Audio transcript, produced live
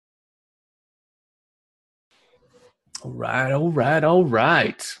All right, all right, all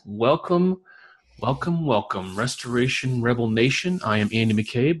right. Welcome, welcome, welcome. Restoration Rebel Nation. I am Andy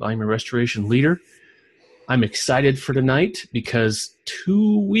McCabe. I'm a restoration leader. I'm excited for tonight because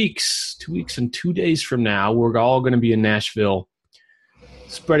 2 weeks and 2 days from now, we're all going to be in Nashville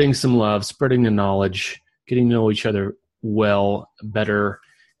spreading some love, spreading the knowledge, getting to know each other well, better,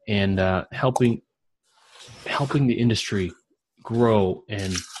 and helping the industry grow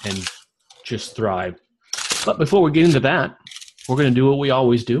and just thrive. But before we get into that, we're going to do what we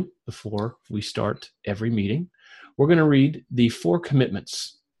always do before we start every meeting. We're going to read the 4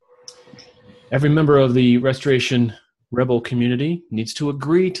 commitments. Every member of the Restoration Rebel community needs to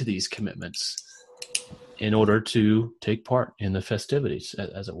agree to these commitments in order to take part in the festivities,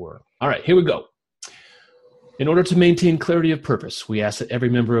 as it were. All right, here we go. In order to maintain clarity of purpose, we ask that every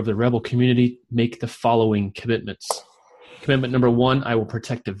member of the Rebel community make the following commitments. Commitment number 1, I will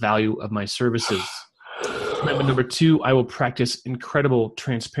protect the value of my services. Commitment number 2, I will practice incredible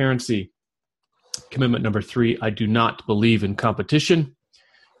transparency. Commitment number 3, I do not believe in competition.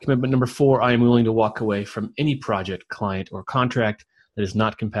 Commitment number 4, I am willing to walk away from any project, client, or contract that is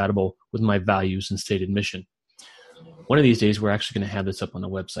not compatible with my values and stated mission. One of these days, we're actually going to have this up on the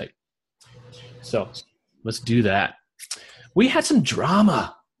website. So let's do that. We had some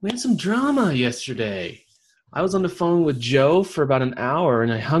drama. Yesterday. I was on the phone with Joe for about an hour,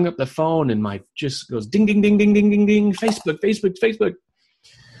 and I hung up the phone, and my just goes ding, ding, ding, ding, ding, ding, ding, Facebook.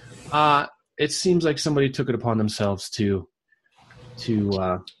 It seems like somebody took it upon themselves to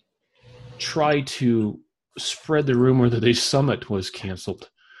try to spread the rumor that a summit was canceled,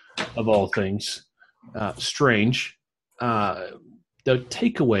 of all things. Strange. The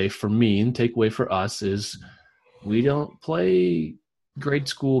takeaway for me and takeaway for us is we don't play grade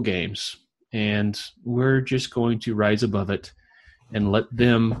school games. And we're just going to rise above it and let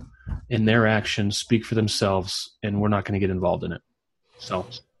them and their actions speak for themselves, and we're not going to get involved in it. So,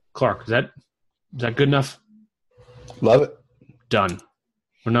 Clark, is that good enough? Love it. Done.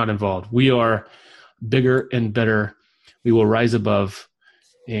 We're not involved. We are bigger and better. We will rise above.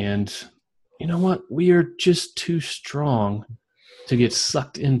 And you know what? We are just too strong to get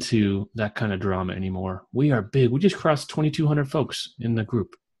sucked into that kind of drama anymore. We are big. We just crossed 2,200 folks in the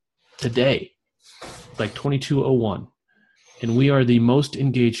group today, like 2201, and we are the most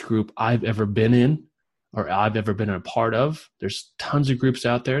engaged group I've ever been in or I've ever been a part of. There's tons of groups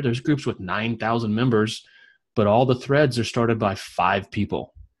out there. There's groups with 9,000 members, but all the threads are started by 5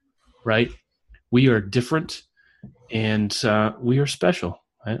 people, right? We are different, and we are special.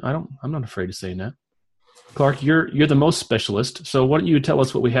 I'm not afraid of saying that. Clark, you're the most specialist, so why don't you tell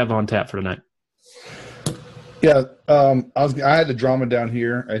us what we have on tap for tonight? Yeah, I had the drama down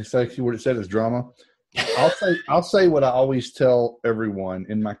here. It's actually what it said is drama. I'll say what I always tell everyone,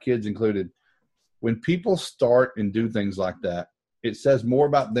 and my kids included. When people start and do things like that, it says more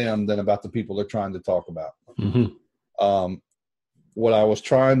about them than about the people they're trying to talk about. Mm-hmm. What I was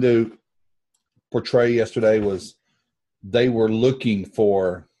trying to portray yesterday was they were looking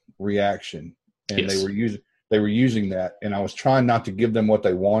for reaction, and yes. they were using that, and I was trying not to give them what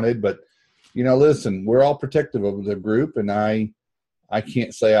they wanted, but. Listen, we're all protective of the group, and I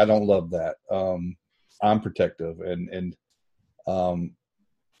can't say I don't love that. I'm protective,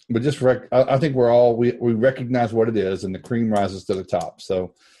 but just I think we recognize what it is, and the cream rises to the top.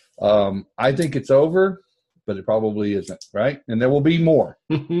 So I think it's over, but it probably isn't, right? And there will be more.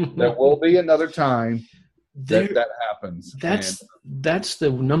 There will be another time that happens. That's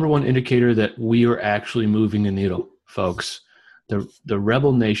the number one indicator that we are actually moving the needle, folks. The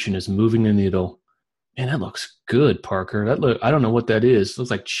Rebel Nation is moving the needle. Man, that looks good, Parker. I don't know what that is. It looks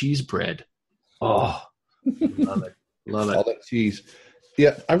like cheese bread. Oh, love it. All that cheese.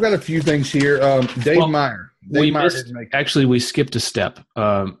 Yeah, I've got a few things here. Dave Meyer. We skipped a step.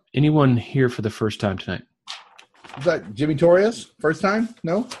 Anyone here for the first time tonight? Is that Jimmy Torres? First time?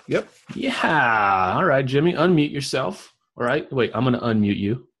 No? Yep. Yeah. All right, Jimmy, unmute yourself. All right. Wait, I'm going to unmute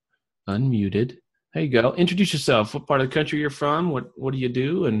you. Unmuted. There you go. Introduce yourself. What part of the country you're from? What do you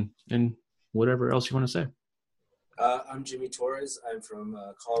do? And whatever else you want to say. I'm Jimmy Torres. I'm from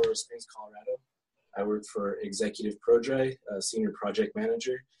Colorado Springs, Colorado. I work for Executive Prodre, Senior Project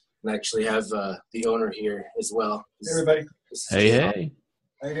Manager, and I actually have the owner here as well. Hey, everybody. Hey.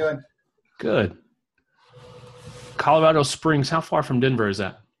 How you doing? Good. Colorado Springs. How far from Denver is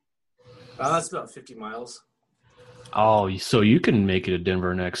that? That's about 50 miles. Oh, so you can make it to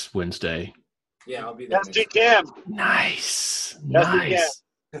Denver next Wednesday. Yeah, I'll be there. Yes, you can. Nice. Yes,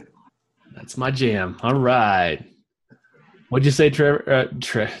 nice. That's my jam. All right. What'd you say, Trevor?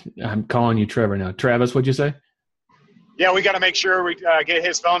 I'm calling you Trevor now. Travis, what'd you say? Yeah, we got to make sure we get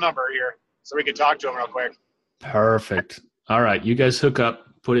his phone number here so we can talk to him real quick. Perfect. All right, you guys hook up.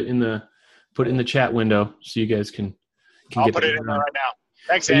 Put it in the chat window so you guys can I'll get put it in there right now.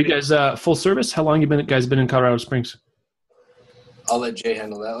 Thanks, Are you Andy. guys full service? How long you guys been in Colorado Springs? I'll let Jay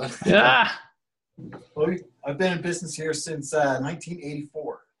handle that one. Yeah. Well, I've been in business here since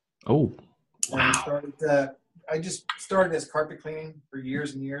 1984. Oh, wow. And I just started as carpet cleaning for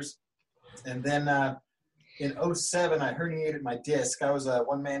years and years. And then in 2007, I herniated my disc. I was a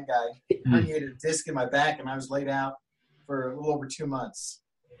one-man guy. Herniated a disc in my back, and I was laid out for a little over 2 months.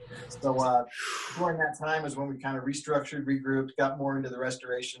 So during that time is when we kind of restructured, regrouped, got more into the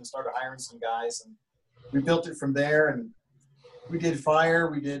restoration, started hiring some guys. And we built it from there. And we did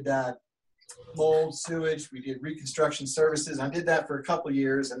fire. We did mold, sewage. We did reconstruction services. I did that for a couple of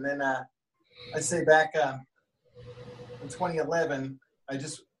years. And then I'd say back in 2011, I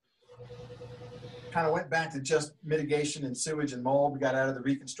just kind of went back to just mitigation and sewage and mold. We got out of the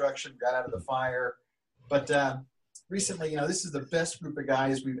reconstruction, got out of the fire. But recently, this is the best group of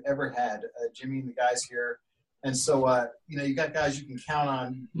guys we've ever had, Jimmy and the guys here. And so, you got guys you can count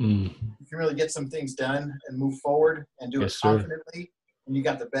on. You can really get some things done and move forward and do it confidently. And you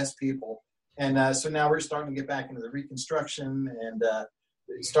got the best people. And so now we're starting to get back into the reconstruction and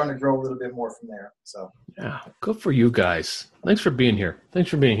starting to grow a little bit more from there. So yeah, good for you guys. Thanks for being here.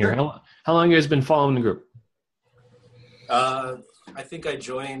 How long you guys been following the group? I think I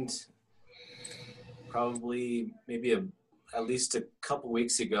joined probably maybe at least a couple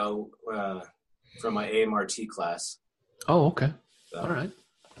weeks ago from my AMRT class. Oh, okay. So. All right.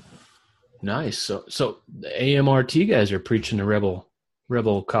 Nice. So the AMRT guys are preaching the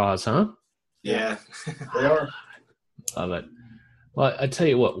rebel cause, huh? Yeah, they are. Love it. Well, I tell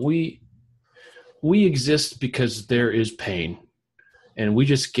you what, we exist because there is pain, and we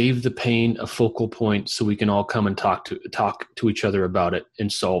just gave the pain a focal point so we can all come and talk to each other about it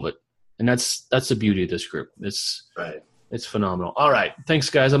and solve it. And that's the beauty of this group. It's phenomenal. All right,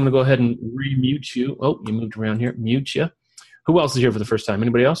 thanks, guys. I'm going to go ahead and remute you. Oh, you moved around here. Mute you. Who else is here for the first time?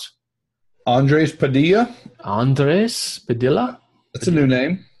 Anybody else? Andres Padilla. Andres Padilla. That's a new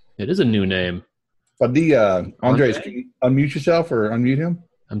name. It is a new name. Padilla. Andres, can you unmute yourself or unmute him?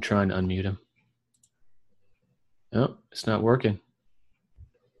 I'm trying to unmute him. No, it's not working.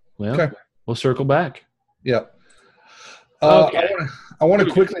 Well, okay. We'll circle back. Yep. Okay. I want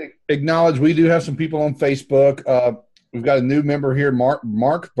to quickly acknowledge we do have some people on Facebook. We've got a new member here, Mark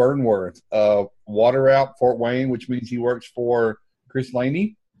Burnworth, Water Out Fort Wayne, which means he works for Chris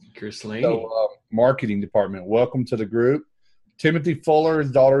Laney. So, marketing department. Welcome to the group. Timothy Fuller,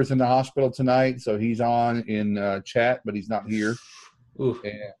 his daughter is in the hospital tonight, so he's on in chat, but he's not here.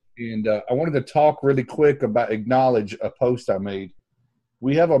 And I wanted to talk really quick acknowledge a post I made.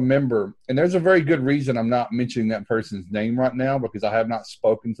 We have a member, and there's a very good reason I'm not mentioning that person's name right now because I have not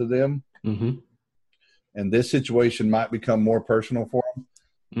spoken to them. Mm-hmm. And this situation might become more personal for them.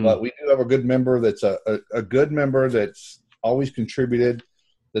 But we do have a good member that's a good member that's always contributed,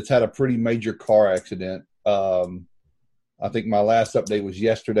 that's had a pretty major car accident. I think my last update was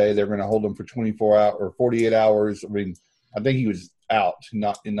yesterday. They're going to hold him for 24 hours or 48 hours. I mean, I think he was out,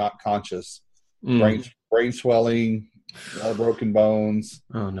 not conscious. Brain swelling, broken bones.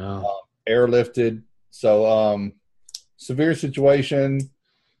 Oh no! Airlifted. So severe situation.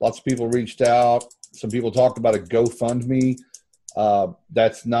 Lots of people reached out. Some people talked about a GoFundMe.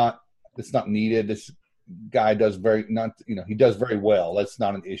 It's not needed. This guy does he does very well. That's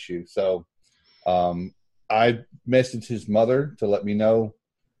not an issue. So I messaged his mother to let me know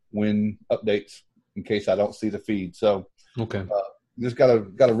when updates in case I don't see the feed. So okay. Just got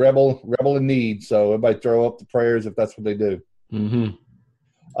a rebel in need. So everybody throw up the prayers if that's what they do.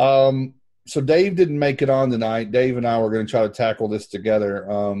 Mm-hmm. So Dave didn't make it on tonight. Dave and I were going to try to tackle this together.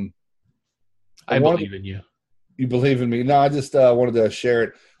 I believe in you. You believe in me? No, I just wanted to share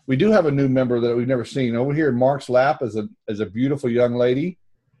it. We do have a new member that we've never seen over here in Mark's lap is a beautiful young lady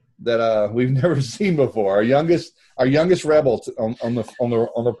that we've never seen before. Our youngest rebel on the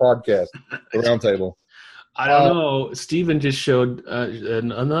podcast, the Roundtable. I don't know. Steven just showed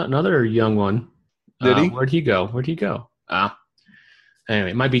another young one. Did he? Where'd he go?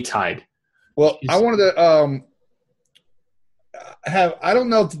 Anyway, it might be tied. Well, I wanted to I don't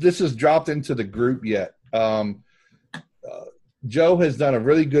know if this has dropped into the group yet. Joe has done a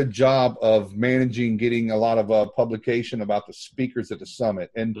really good job of managing getting a lot of publication about the speakers at the summit.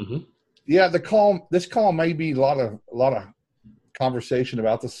 And yeah, this call may be a lot of conversation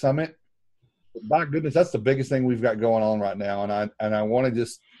about the summit. My goodness, that's the biggest thing we've got going on right now. And I want to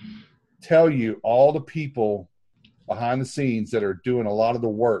just tell you all the people behind the scenes that are doing a lot of the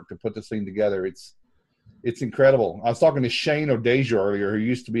work to put this thing together. It's incredible. I was talking to Shane O'Deja earlier, who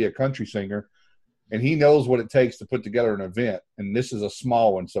used to be a country singer. and he knows what it takes to put together an event. And this is a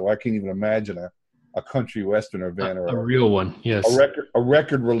small one, so I can't even imagine a country western event or a real one. Yes, a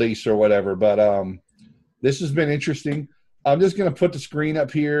record release or whatever. But this has been interesting. I'm just going to put the screen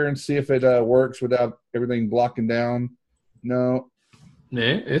up here and see if it works without everything blocking down. No.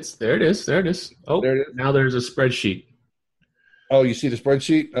 Yeah, there it is. Oh, there it is. Now there's a spreadsheet. Oh, you see the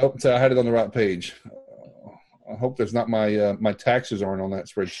spreadsheet? Oh, so I had it on the right page. I hope there's not my taxes aren't on that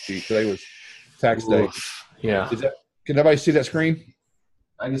spreadsheet. Today was tax day. Yeah. Can everybody see that screen?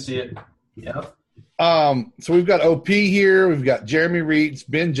 I can see it. Yeah. So we've got OP here. We've got Jeremy Reitz,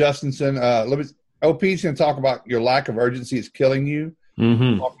 Ben Justinson. OP is going to talk about your lack of urgency is killing you.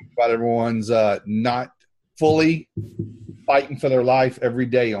 Mm-hmm. Talking about everyone's not fully fighting for their life every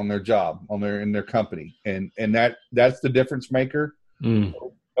day on their job, in their company, and that's the difference maker.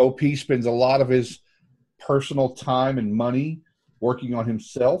 OP spends a lot of his personal time and money working on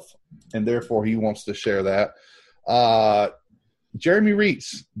himself, and therefore he wants to share that. Jeremy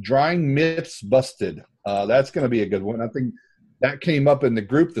Reitz, Drying Myths Busted. That's going to be a good one. I think that came up in the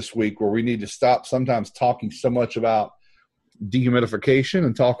group this week where we need to stop sometimes talking so much about dehumidification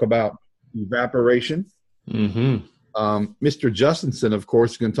and talk about evaporation. Mm-hmm. Mr. Justinson, of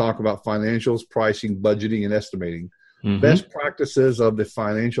course, is going to talk about financials, pricing, budgeting, and estimating. Mm-hmm. Best practices of the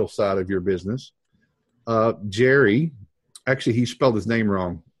financial side of your business. Jerry, actually, he spelled his name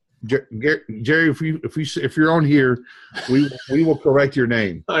wrong. Jerry, if you're on here, we will correct your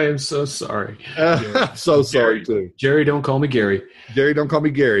name. I am so sorry. Sorry too. Jerry, don't call me Gary. Jerry, don't call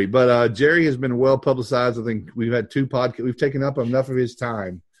me Gary. But Jerry has been well publicized. I think we've had 2 podcasts. We've taken up enough of his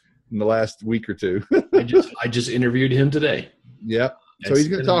time in the last week or 2. I just interviewed him today. Yep. So he's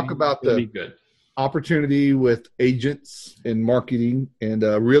going to talk about the opportunity with agents in marketing, and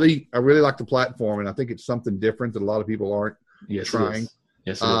I really like the platform, and I think it's something different that a lot of people aren't trying.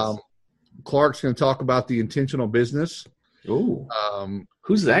 Yes, it is. Clark's going to talk about the intentional business. Ooh.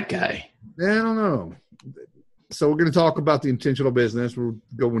 Who's that guy? I don't know. So we're going to talk about the intentional business. We'll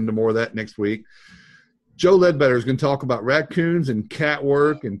go into more of that next week. Joe Ledbetter is going to talk about raccoons and cat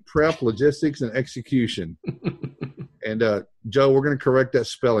work and prep, logistics, and execution. And Joe, we're going to correct that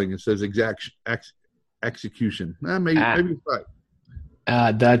spelling. It says execution. Maybe it's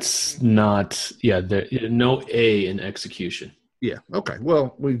right. That's not. Yeah, there no A in execution. Yeah. Okay.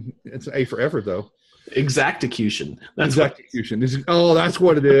 Well, it's an A for effort, though. Exacticution. That's Exacticution. That's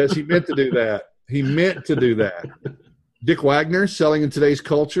what it is. He meant to do that. Dick Wagner, selling in today's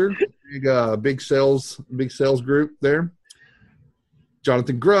culture. Big sales group there.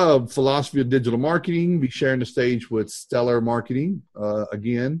 Jonathan Grubb, philosophy of digital marketing. Be sharing the stage with Stellar Marketing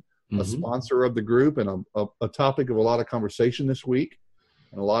again, a sponsor of the group, and a topic of a lot of conversation this week,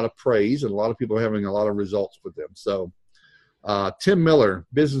 and a lot of praise, and a lot of people are having a lot of results with them. So. Tim Miller,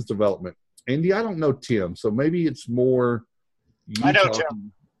 business development. Andy, I don't know Tim, so maybe it's more. I know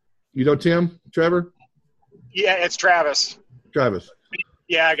Tim. You know Tim, Trevor? Yeah, it's Travis. Travis.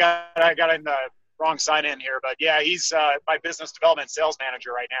 Yeah, I got in the wrong sign in here, but yeah, he's my business development sales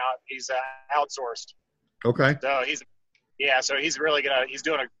manager right now. He's outsourced. Okay. So he's really he's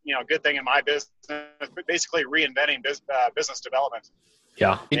doing a good thing in my business, basically reinventing business development.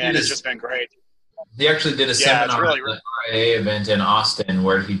 Yeah, and it's just been great. He actually did a seminar at the RIA event in Austin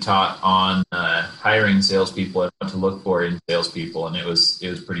where he taught on hiring salespeople and what to look for in salespeople, and it was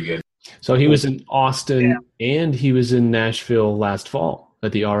pretty good. So he was in Austin and he was in Nashville last fall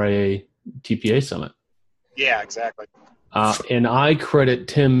at the RIA TPA Summit. Yeah, exactly. And I credit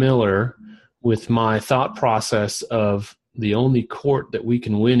Tim Miller with my thought process of the only court that we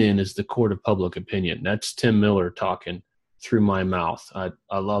can win in is the court of public opinion. That's Tim Miller talking through my mouth. I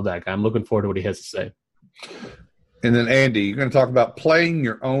love that guy. I'm looking forward to what he has to say. And then Andy, you're going to talk about playing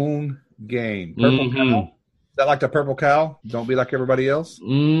your own game. Purple cow. Is that like the purple cow? Don't be like everybody else.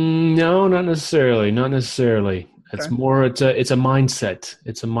 No, not necessarily. Not necessarily. Okay. It's more. It's a mindset.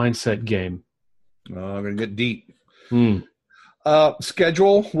 It's a mindset game. I'm going to get deep.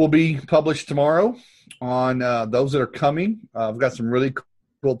 Schedule will be published tomorrow on those that are coming. I've got some really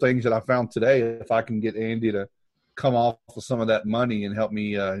cool things that I found today. If I can get Andy to come off with some of that money and help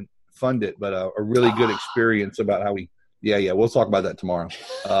me fund it, but a really good experience about how we'll talk about that tomorrow.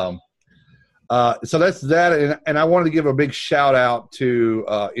 So that's that, and I wanted to give a big shout out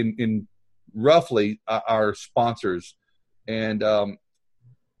to in roughly our sponsors, and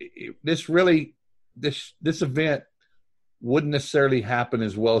this event wouldn't necessarily happen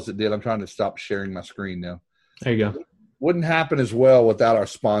as well as it did. I'm trying to stop sharing my screen now. There you go. Wouldn't happen as well without our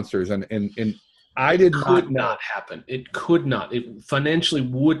sponsors, and I did not happen. It could not. It financially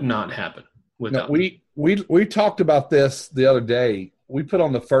would not happen without. We talked about this the other day. we put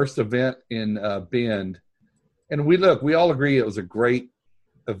on the first event in Bend, and we all agree it was a great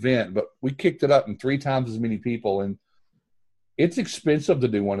event, but we kicked it up in 3 times as many people, and it's expensive to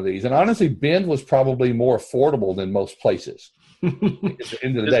do one of these. And honestly, Bend was probably more affordable than most places at the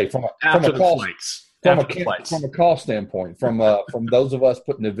end of the day from a cost standpoint, from those of us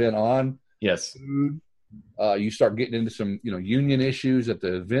putting the event on. Yes. You start getting into some, union issues at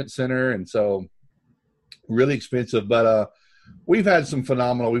the event center. And so really expensive, but we've had some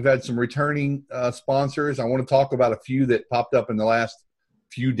returning sponsors. I want to talk about a few that popped up in the last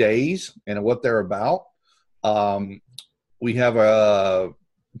few days and what they're about. We have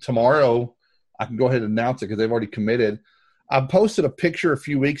tomorrow. I can go ahead and announce it because they've already committed. I posted a picture a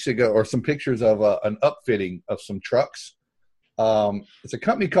few weeks ago, or some pictures of an upfitting of some trucks. It's a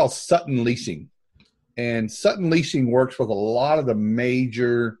company called Sutton Leasing, and Sutton Leasing works with a lot of the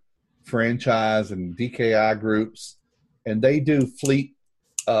major franchise and DKI groups, and they do fleet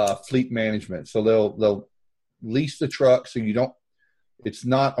management. So they'll lease the truck so you don't. It's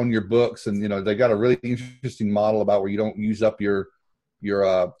not on your books, and they got a really interesting model about where you don't use up your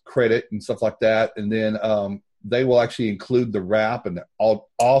credit and stuff like that. And then they will actually include the wrap and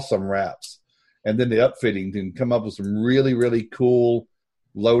awesome wraps, and then the upfitting, and come up with some really, really cool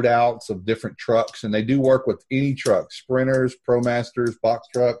loadouts of different trucks. And they do work with any truck, Sprinters, ProMasters, box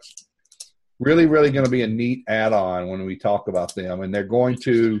trucks. Really, really going to be a neat add-on when we talk about them. And they're going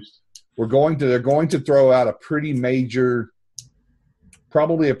to throw out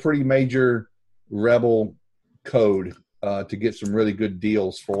probably a pretty major Rebel code to get some really good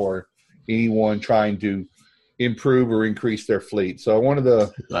deals for anyone trying to improve or increase their fleet. So I wanted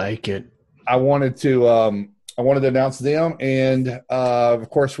to announce them, and of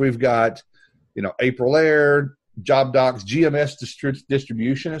course we've got April Air, Job Docs, GMS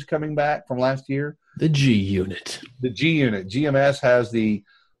distribution is coming back from last year. The G Unit. GMS has the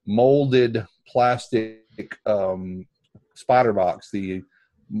molded plastic spider box, the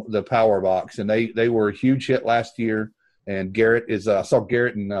power box, and they were a huge hit last year. And Garrett I saw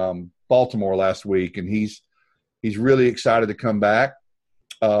Garrett in Baltimore last week, and he's really excited to come back.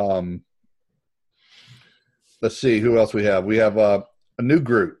 Let's see who else we have. We have a new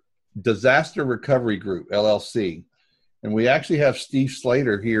group, Disaster Recovery Group, LLC. And we actually have Steve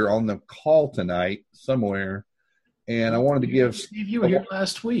Slater here on the call tonight somewhere. And I wanted to give Steve, you were here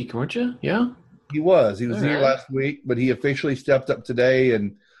last week, weren't you? Yeah? He was here last week, but he officially stepped up today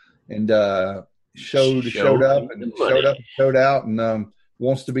and showed out and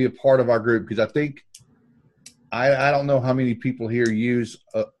wants to be a part of our group, because I think I don't know how many people here use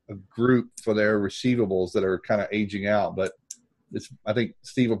a group for their receivables that are kind of aging out, but I think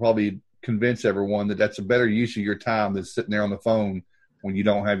Steve will probably convince everyone that that's a better use of your time than sitting there on the phone when you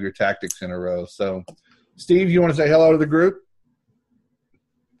don't have your tactics in a row. So, Steve, you want to say hello to the group?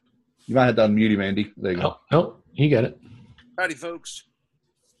 You might have to unmute him, Andy. There you go. Oh, you got it. Howdy, folks.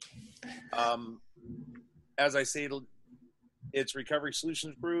 As I say, it's Recovery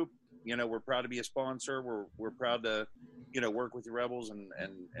Solutions Group. We're proud to be a sponsor. We're proud to, work with the Rebels and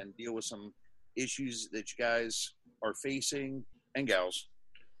deal with some issues that you guys are facing, and gals.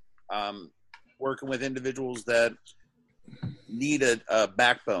 Working with individuals that need a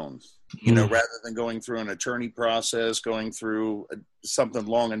backbone, rather than going through an attorney process, going through something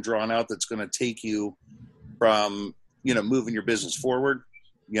long and drawn out that's going to take you from, moving your business forward.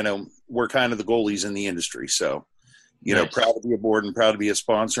 We're kind of the goalies in the industry. So, nice. Proud to be aboard and proud to be a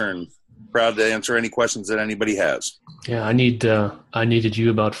sponsor, and proud to answer any questions that anybody has. Yeah, I needed you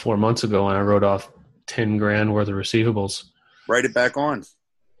about 4 months ago, and I wrote off $10,000 worth of receivables. Write it back on.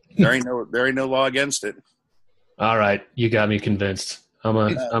 There ain't no law against it. All right, you got me convinced.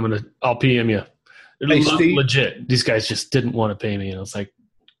 I'll PM you. Hey, Steve, legit. These guys just didn't want to pay me, and I was like,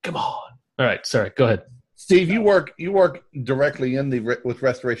 come on. All right, sorry. Go ahead. Steve, you work directly with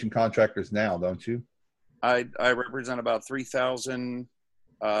restoration contractors now, don't you? I represent about 3,000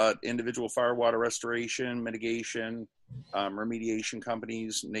 individual fire, water restoration, mitigation, remediation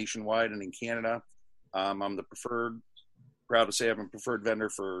companies nationwide and in Canada. I'm proud to say I'm a preferred vendor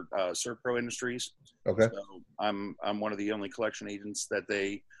for Serpro Industries. Okay. So I'm one of the only collection agents that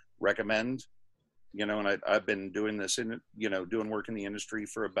they recommend. And I've been doing this doing work in the industry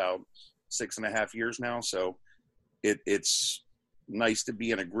for about 6.5 years now. So it's nice to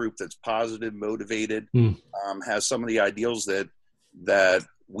be in a group that's positive, motivated, has some of the ideals that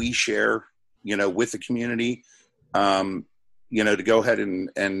we share, with the community, to go ahead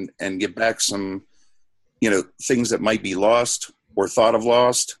and get back some, things that might be lost or thought of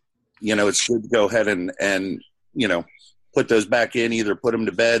lost. It's good to go ahead and put those back in, either put them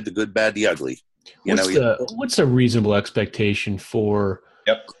to bed, the good, bad, the ugly, What's a reasonable expectation for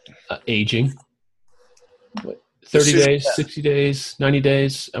aging? 30 days, 60 days, 90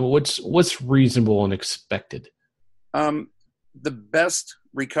 days? I mean, what's reasonable and expected? The best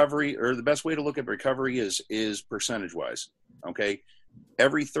recovery, or the best way to look at recovery, is percentage wise. Okay,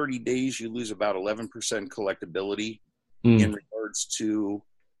 every 30 days you lose about 11% collectability in regards to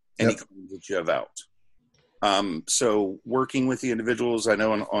any claims that you have out. So working with the individuals, I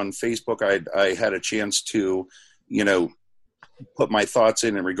know on Facebook, I had a chance to, put my thoughts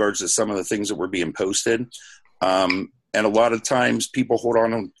in regards to some of the things that were being posted. And a lot of times people hold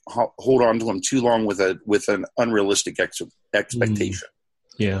on to them too long with an unrealistic expectation.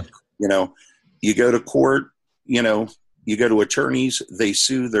 Yeah. You go to court, you go to attorneys, they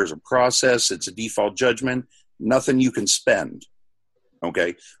sue, there's a process, it's a default judgment, nothing you can spend.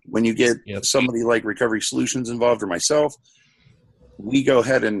 Okay. When you get somebody like Recovery Solutions involved or myself, we go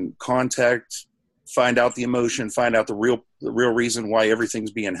ahead and find out the emotion, find out the real reason why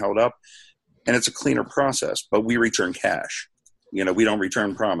everything's being held up. And it's a cleaner process, but we return cash. We don't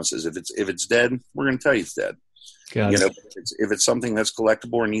return promises. If it's dead, we're going to tell you it's dead. If it's something that's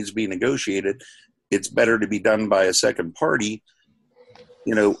collectible or needs to be negotiated, it's better to be done by a second party,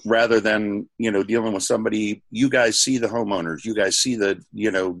 rather than, dealing with somebody. You guys see the homeowners, you guys see deal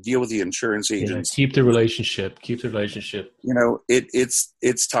with the insurance agents. Keep the relationship.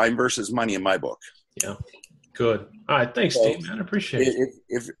 It's time versus money in my book. Yeah. Good. All right. Thanks, Steve, man. I appreciate it.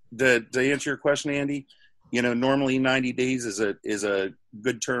 If to answer your question, Andy, normally 90 days is a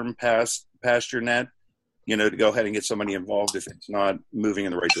good term past your net, to go ahead and get somebody involved if it's not moving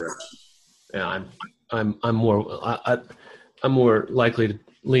in the right direction. Yeah, I'm more likely to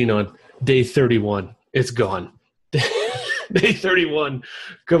lean on day 31. It's gone. Day 31.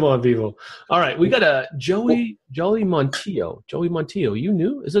 Come on, people. All right, we got a Joey Montillo. Joey Montillo, you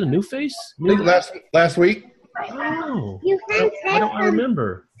new? Is it a new face? Last week. Oh, I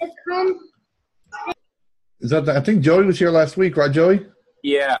remember. I think Joey was here last week, right, Joey?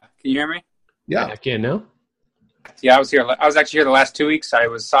 Yeah. Can you hear me? Yeah. I can now. Yeah, I was here. I was actually here the last 2 weeks. I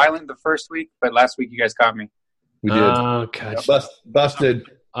was silent the first week, but last week you guys caught me. We did. Oh, gotcha. Busted.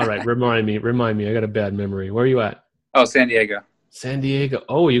 All right, remind me. I got a bad memory. Where are you at? Oh, San Diego. San Diego.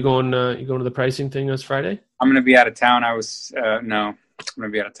 Oh, you going to the pricing thing this Friday? I'm going to be out of town. No, I'm going to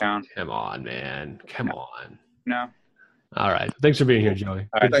be out of town. Come on, man. Come on. No. All right. Thanks for being here, Joey.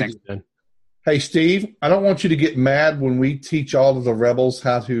 All right, thanks. Man. Hey, Steve, I don't want you to get mad when we teach all of the rebels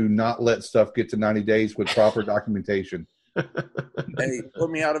how to not let stuff get to 90 days with proper documentation. Hey,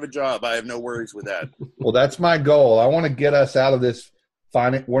 put me out of a job. I have no worries with that. Well, that's my goal. I want to get us out of this.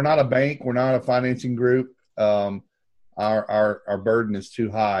 We're not a bank. We're not a financing group. Our burden is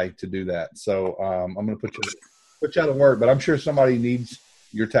too high to do that. So I'm going to put you out of work. But I'm sure somebody needs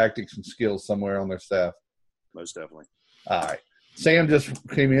your tactics and skills somewhere on their staff. Most definitely. All right. Sam just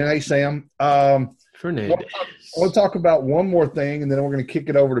came in. Hey, Sam. Fernandez. I want to talk about one more thing, and then we're going to kick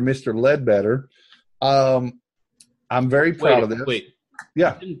it over to Mr. Ledbetter. I'm very proud of this. Wait.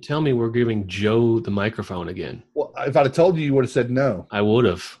 Yeah. You didn't tell me we're giving Joe the microphone again. Well, if I'd have told you, you would have said no. I would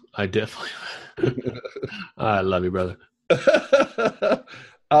have. I definitely. I love you, brother.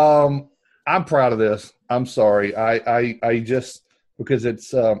 I'm proud of this. I'm sorry. I just because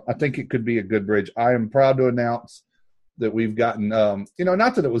it's. I think it could be a good bridge. I am proud to announce that we've gotten. Not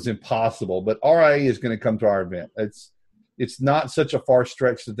that it was impossible, but RIA is going to come to our event. It's not such a far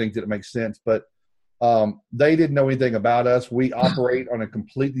stretch to think that it makes sense, but they didn't know anything about us. We operate on a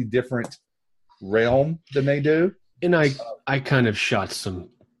completely different realm than they do. And I kind of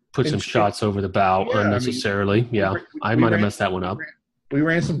put some shots over the bow unnecessarily. I might have messed that one up. We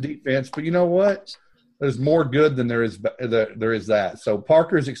ran some defense, but you know what? There's more good than there is that. So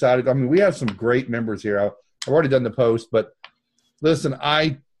Parker's excited. I mean, we have some great members here. I've already done the post, but listen,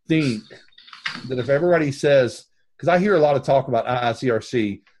 I think that if everybody says, because I hear a lot of talk about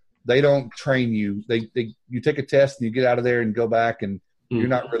IICRC, they don't train you. You take a test and you get out of there and go back and you're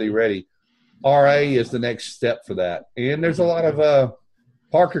not really ready. RA is the next step for that. And there's a lot of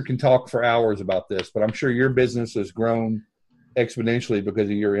Parker can talk for hours about this, but I'm sure your business has grown exponentially because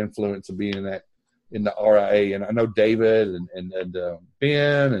of your influence of being in the RIA. And I know David and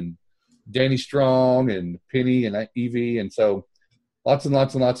Ben and Danny Strong and Penny and Evie. And so lots and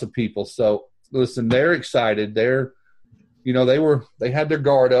lots and lots of people. So listen, they're excited. They had their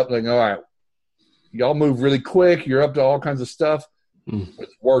guard up. Like, all right, y'all move really quick. You're up to all kinds of stuff.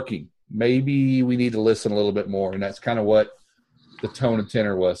 It's working. Maybe we need to listen a little bit more. And that's kind of what the tone and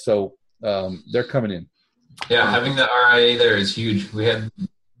tenor was. So they're coming in. Yeah, having the RIA there is huge. They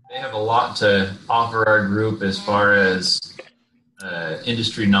have a lot to offer our group as far as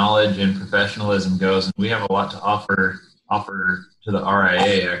industry knowledge and professionalism goes, and we have a lot to offer to the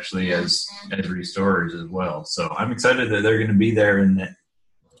RIA actually as restorers as well. So I'm excited that they're going to be there, and that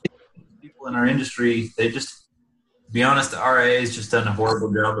people in our industry, they just, to be honest, the RIA has just done a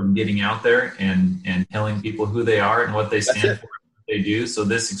horrible job of getting out there and telling people who they are and what they stand for, what they do. So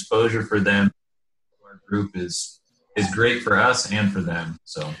this exposure for them, our group, is great for us and for them.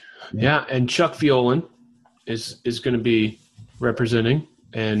 So yeah, and Chuck Violan is going to be representing,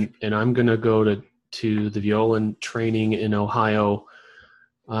 and I'm going to go to the Violan training in Ohio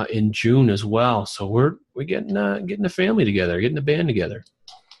in June as well. So we're getting a family together, getting a band together.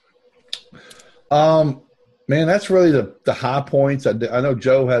 Man, that's really the high points. I know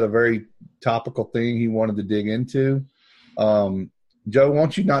Joe had a very topical thing he wanted to dig into. Joe, why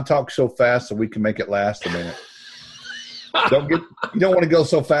don't you not talk so fast so we can make it last a minute? You don't want to go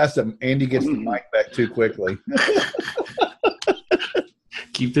so fast that Andy gets the mic back too quickly.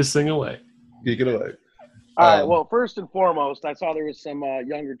 Keep this thing away. Keep it away. All right. Well, first and foremost, I saw there was some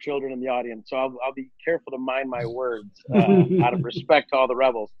younger children in the audience, so I'll be careful to mind my words out of respect to all the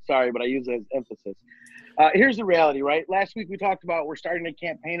rebels. Sorry, but I use it as emphasis. Here's the reality, right? Last week we talked about we're starting a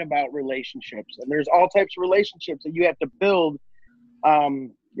campaign about relationships, and there's all types of relationships that you have to build.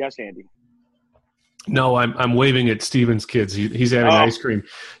 Yes, Andy. No, I'm waving at Steven's kids. He's having ice cream.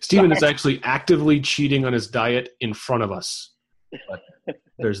 Steven is actually actively cheating on his diet in front of us. But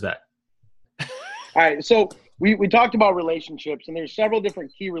there's that. All right, so we talked about relationships, and there's several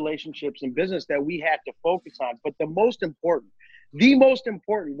different key relationships in business that we have to focus on. But the most important,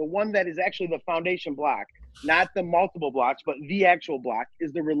 the one that is actually the foundation block, not the multiple blocks, but the actual block,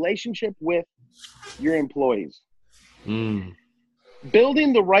 is the relationship with your employees.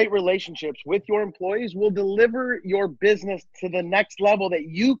 Building the right relationships with your employees will deliver your business to the next level that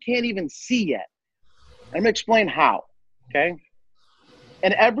you can't even see yet. I'm going to explain how, okay?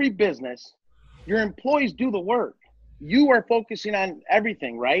 In every business, your employees do the work. You are focusing on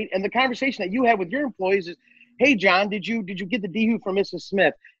everything, right? And the conversation that you have with your employees is, hey, John, did you get the DHU from Mrs.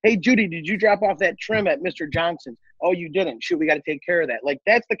 Smith? Hey, Judy, did you drop off that trim at Mr. Johnson's? Oh, you didn't. Shoot, we got to take care of that. Like,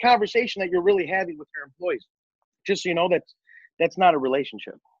 that's the conversation that you're really having with your employees. Just so you know, that's not a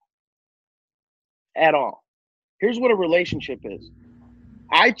relationship at all. Here's what a relationship is.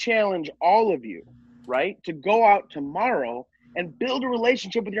 I challenge all of you, right, to go out tomorrow and build a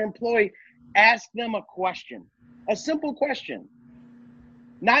relationship with your employee. Ask them a question, a simple question.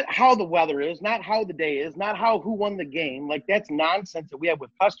 Not how the weather is, not how the day is, not who won the game. Like, that's nonsense that we have with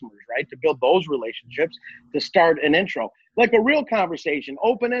customers, right? To build those relationships, to start an intro. Like a real conversation,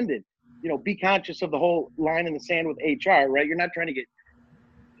 open-ended. You know, be conscious of the whole line in the sand with HR, right? You're not trying to get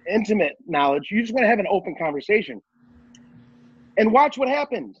intimate knowledge. You just want to have an open conversation. And watch what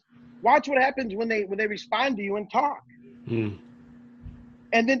happens. Watch what happens when they respond to you and talk. And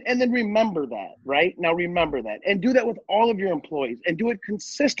then remember that, right? Now remember that. And do that with all of your employees and do it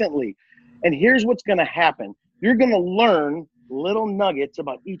consistently. And here's what's going to happen. You're going to learn little nuggets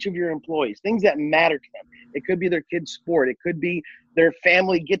about each of your employees, things that matter to them. It could be their kid's sport. It could be their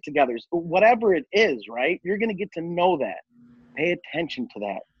family get-togethers. Whatever it is, right? You're going to get to know that. Pay attention to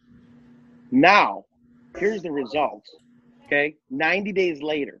that. Now, here's the results, okay? 90 days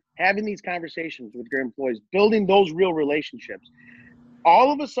later, having these conversations with your employees, building those real relationships.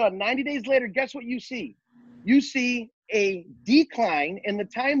 All of a sudden, 90 days later, guess what you see? You see a decline in the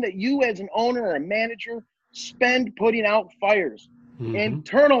time that you as an owner or a manager spend putting out fires,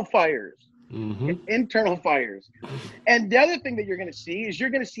 internal fires. Internal fires. And the other thing that you're going to see is you're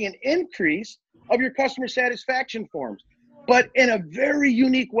going to see an increase of your customer satisfaction forms, but in a very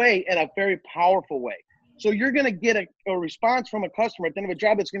unique way, in a very powerful way. So you're going to get a response from a customer at the end of a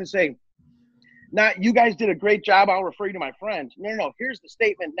job that's going to say, not, you guys did a great job, I'll refer you to my friends. No. Here's the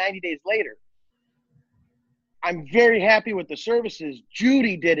statement 90 days later. I'm very happy with the services.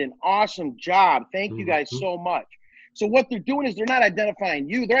 Judy did an awesome job. Thank you guys so much. So what they're doing is they're not identifying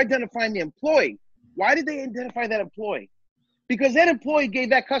you. They're identifying the employee. Why did they identify that employee? Because that employee gave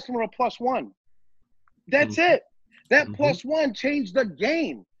that customer a +1. That's it. That +1 changed the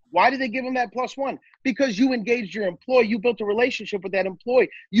game. Why did they give them that +1? Because you engaged your employee. You built a relationship with that employee.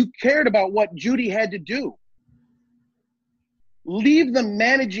 You cared about what Judy had to do. Leave the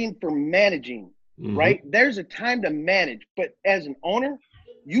managing for managing, right? There's a time to manage. But as an owner,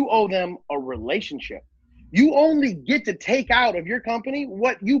 you owe them a relationship. You only get to take out of your company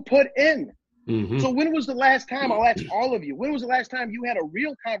what you put in. So when was the last time, I'll ask all of you, when was the last time you had a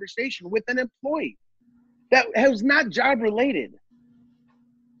real conversation with an employee that was not job related?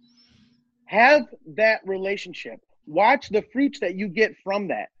 Have that relationship. Watch the fruits that you get from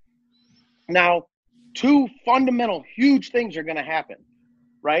that. Now, two fundamental huge things are going to happen,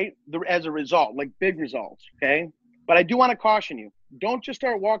 right? As a result, like big results, okay? But I do want to caution you. Don't just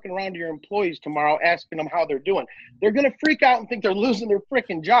start walking around to your employees tomorrow asking them how they're doing. They're going to freak out and think they're losing their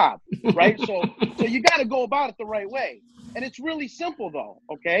freaking job, right? So you got to go about it the right way. And it's really simple, though,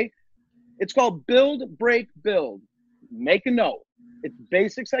 okay? It's called build, break, build. Make a note. It's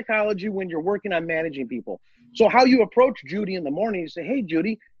basic psychology when you're working on managing people. So how you approach Judy in the morning, you say, hey,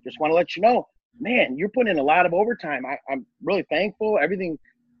 Judy, just want to let you know, man, you're putting in a lot of overtime. I'm really thankful. Everything,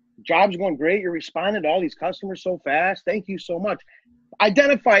 job's going great. You're responding to all these customers so fast. Thank you so much.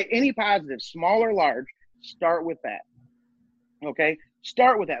 Identify any positives, small or large. Start with that. Okay?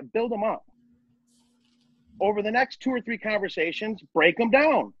 Start with that. Build them up. Over the next 2 or 3 conversations, break them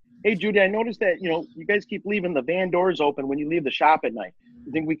down. Hey, Judy, I noticed that, you guys keep leaving the van doors open when you leave the shop at night.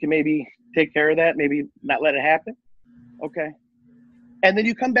 You think we can maybe take care of that? Maybe not let it happen? Okay. And then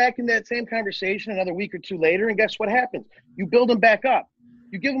you come back in that same conversation another week or 2 later, and guess what happens? You build them back up.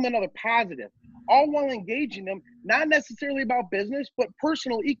 You give them another positive, all while engaging them, not necessarily about business, but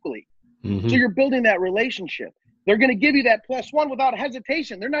personal equally. Mm-hmm. So you're building that relationship. They're going to give you that +1 without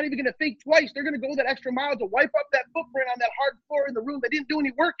hesitation. They're not even going to think twice. They're going to go that extra mile to wipe up that footprint on that hard floor in the room they didn't do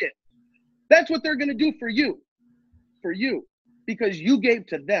any work in. That's what they're going to do for you, because you gave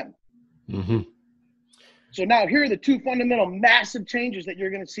to them. Mm-hmm. So now here are the 2 fundamental massive changes that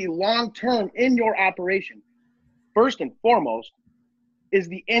you're going to see long-term in your operation. First and foremost is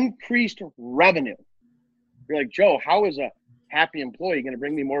the increased revenue. You're like, Joe, how is a happy employee going to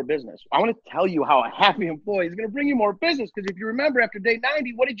bring me more business? I want to tell you how a happy employee is going to bring you more business, because if you remember after day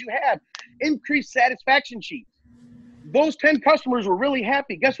 90, what did you have? Increased satisfaction sheets. Those 10 customers were really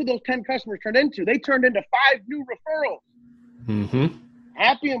happy. Guess what those 10 customers turned into? They turned into 5 new referrals. Mm-hmm.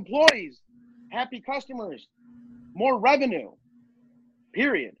 Happy employees, happy customers, more revenue,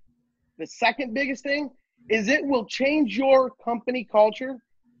 period. The second biggest thing is it will change your company culture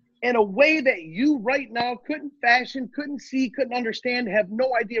in a way that you right now couldn't fashion, couldn't see, couldn't understand, have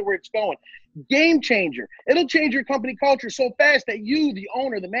no idea where it's going. Game changer. It'll change your company culture so fast that you, the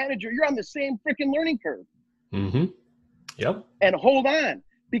owner, the manager, you're on the same freaking learning curve. Mm-hmm. Yep. And hold on,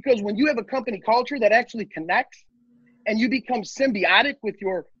 because when you have a company culture that actually connects and you become symbiotic with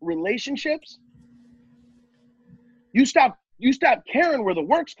your relationships, you stop caring where the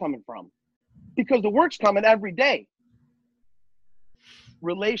work's coming from, because the work's coming every day.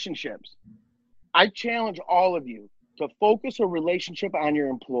 Relationships. I challenge all of you to focus a relationship on your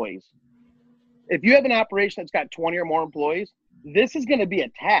employees. If you have an operation that's got 20 or more employees, this is going to be a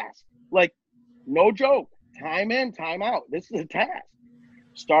task. Like, no joke. Time in, time out. This is a task.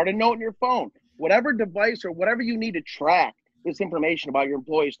 Start a note in your phone. Whatever device or whatever you need to track this information about your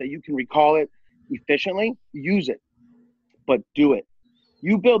employees so that you can recall it efficiently, use it. But do it.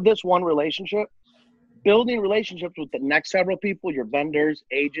 You build this one relationship. Building relationships with the next several people, your vendors,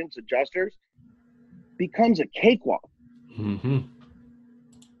 agents, adjusters, becomes a cakewalk. Mm-hmm.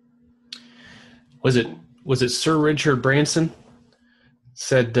 Was it Sir Richard Branson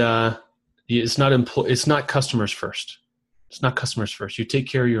said it's not customers first. It's not customers first. You take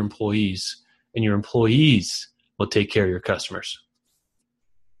care of your employees, and your employees will take care of your customers.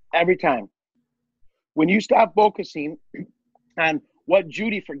 Every time. When you stop focusing on what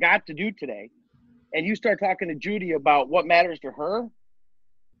Judy forgot to do today, and you start talking to Judy about what matters to her,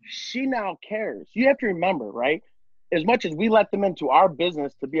 she now cares. You have to remember, right? As much as we let them into our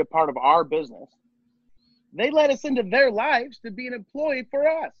business to be a part of our business, they let us into their lives to be an employee for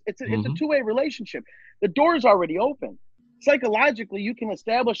us. It's a two-way relationship. The door is already open. Psychologically, you can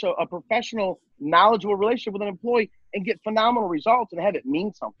establish a professional, knowledgeable relationship with an employee and get phenomenal results and have it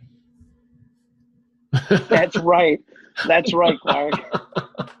mean something. That's right. That's right, Clark.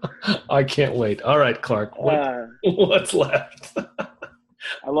 I can't wait. All right, Clark. What's left?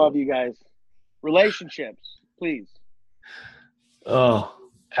 I love you guys. Relationships, please. Oh,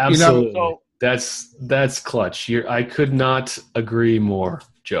 absolutely. That's clutch. I could not agree more,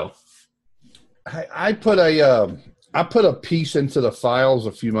 Joe. I put a piece into the files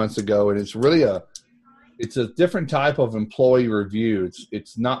a few months ago, and it's really it's a different type of employee review.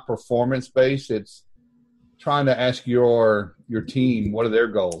 It's not performance based. It's trying to ask your team, what are their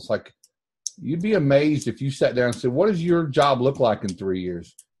goals? Like, you'd be amazed if you sat down and said, what does your job look like in 3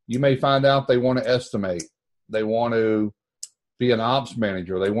 years? You may find out they want to estimate. They want to be an ops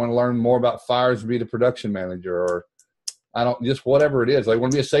manager. They want to learn more about fires and be the production manager, or just whatever it is. They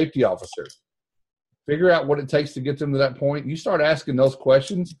want to be a safety officer. Figure out what it takes to get them to that point. You start asking those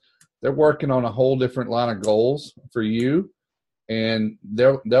questions, they're working on a whole different line of goals for you. And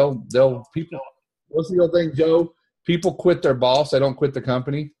they'll people, what's the old thing, Joe? People quit their boss. They don't quit the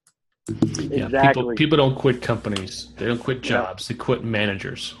company. Yeah, Exactly. people don't quit companies. They don't quit jobs. They quit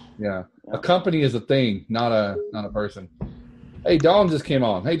managers. Yeah. A company is a thing, not a person. Hey, Dawn just came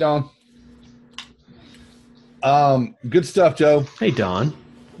on. Hey, Dawn. Good stuff, Joe. Hey, Don.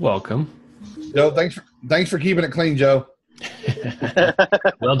 Welcome. Joe, thanks for keeping it clean, Joe.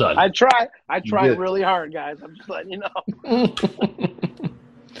 Well done. I try did. really hard, guys. I'm just letting you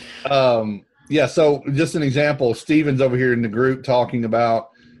know. Yeah, so just an example, Steven's over here in the group talking about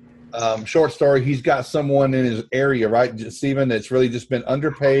short story. He's got someone in his area, right, Steven, that's really just been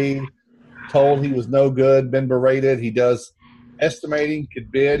underpaid, told he was no good, been berated. He does estimating,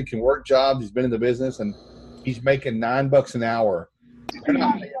 could bid, can work jobs. He's been in the business, and he's making $9 an hour.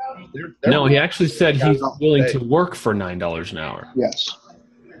 No, he actually said he's willing to work for $9 an hour. Yes.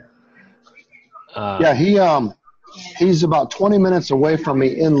 He's about 20 minutes away from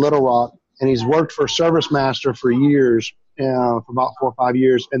me in Little Rock, and he's worked for Service Master for years, for about 4 or 5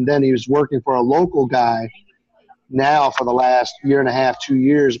 years, and then he was working for a local guy now for the last year and a half, 2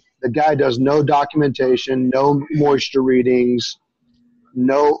 years. The guy does no documentation, no moisture readings,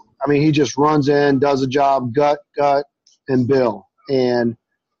 he just runs in, does a job, gut, and bill. And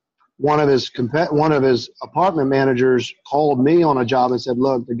one of his apartment managers called me on a job and said,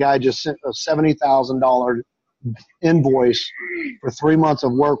 look, the guy just sent a $70,000 invoice for 3 months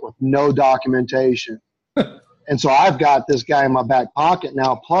of work with no documentation. And so I've got this guy in my back pocket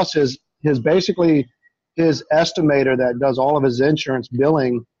now, plus his estimator that does all of his insurance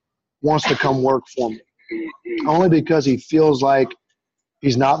billing wants to come work for me. Only because he feels like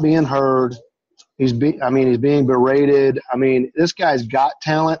he's not being heard. He's being berated. This guy's got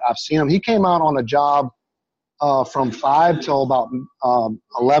talent. I've seen him. He came out on a job from 5 till about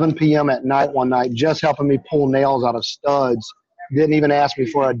 11 p.m. at night one night, just helping me pull nails out of studs. Didn't even ask me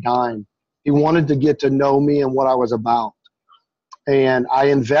for a dime. He wanted to get to know me and what I was about. And I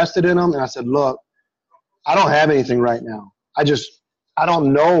invested in him, and I said, look, I don't have anything right now. I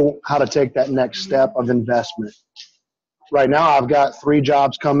don't know how to take that next step of investment. Right now, I've got 3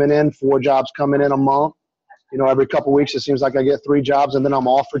 jobs coming in, 4 jobs coming in a month. Every couple of weeks, it seems like I get 3 jobs, and then I'm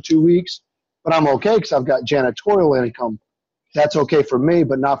off for 2 weeks. But I'm okay because I've got janitorial income. That's okay for me,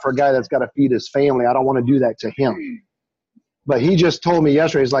 but not for a guy that's got to feed his family. I don't want to do that to him. But he just told me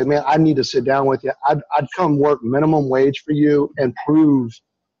yesterday, he's like, man, I need to sit down with you. I'd come work minimum wage for you and prove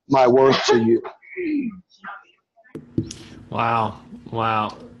my worth to you. Wow.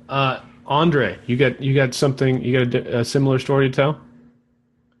 Andre, you got something? You got a similar story to tell?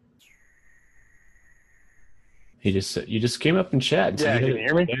 You just came up and chat. Yeah, can you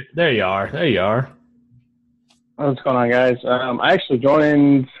hear me? There you are. What's going on, guys? I actually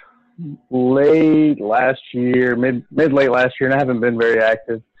joined late last year, mid-late last year, and I haven't been very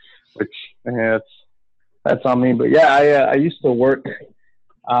active, which that's on me. But yeah, I used to work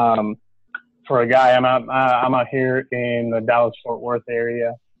for a guy. I'm out here in the Dallas-Fort Worth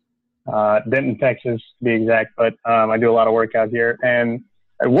area. Denton, Texas, to be exact, but I do a lot of work out here. And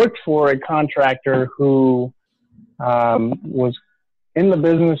I worked for a contractor who was in the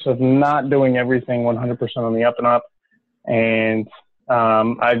business of not doing everything 100% on the up and up. And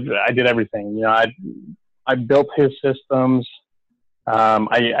I did everything. I built his systems.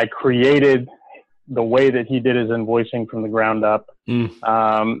 I created the way that he did his invoicing from the ground up,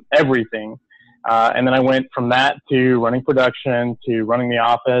 everything. And then I went from that to running production to running the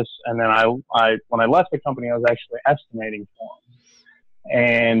office. And then when I left the company, I was actually estimating for him.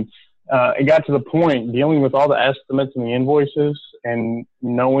 And it got to the point dealing with all the estimates and the invoices and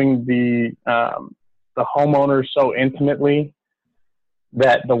knowing the homeowners so intimately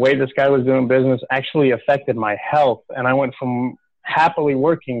that the way this guy was doing business actually affected my health. And I went from happily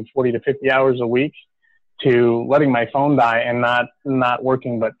working 40 to 50 hours a week to letting my phone die and not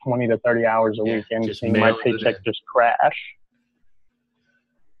working but 20 to 30 hours a week and seeing my paycheck just crash.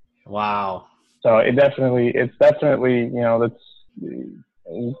 Wow. So it's definitely, that's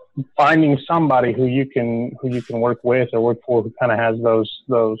finding somebody who you can work with or work for who kind of has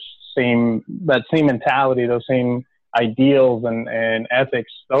that same mentality, those same ideals and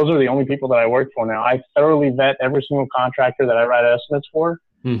ethics. Those are the only people that I work for now. I thoroughly vet every single contractor that I write estimates for.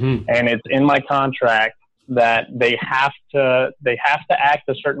 Mm-hmm. And it's in my contract that they have to act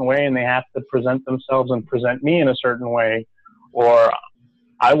a certain way and they have to present themselves and present me in a certain way, or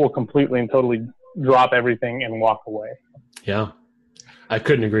I will completely and totally drop everything and walk away. Yeah, I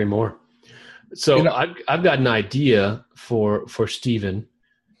couldn't agree more. So I've got an idea for Steven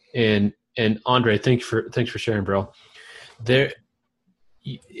and Andre. Thanks for sharing, bro. There,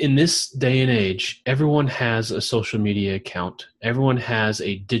 in this day and age, everyone has a social media account. Everyone has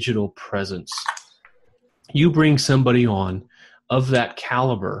a digital presence. You bring somebody on of that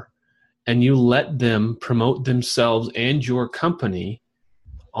caliber, and you let them promote themselves and your company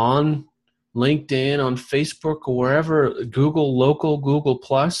on LinkedIn, on Facebook, or wherever, Google Local, Google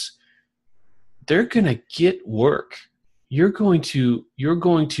Plus, they're going to get work. You're going to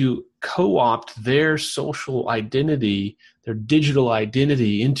co-opt their social identity, their digital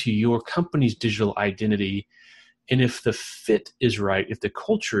identity into your company's digital identity. And if the fit is right, if the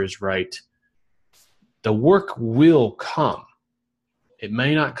culture is right, the work will come. It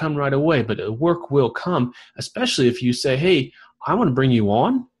may not come right away, but the work will come, especially if you say, hey, I want to bring you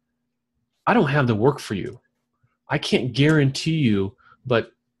on. I don't have the work for you. I can't guarantee you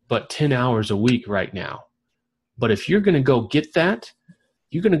but 10 hours a week right now. But if you're going to go get that,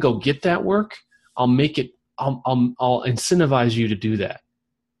 you're going to go get that work, I'll incentivize you to do that.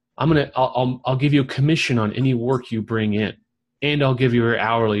 I'll give you a commission on any work you bring in, and I'll give you your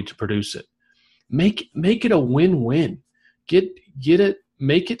hourly to produce it. Make it a win-win. Get it,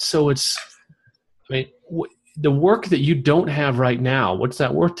 make it so it's, the work that you don't have right now, what's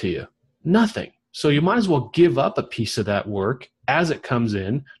that worth to you? Nothing. So you might as well give up a piece of that work as it comes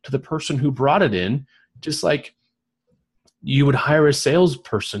in to the person who brought it in, just like you would hire a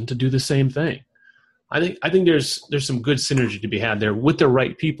salesperson to do the same thing. I think there's some good synergy to be had there with the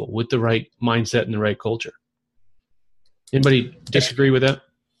right people, with the right mindset and the right culture. Anybody disagree with that?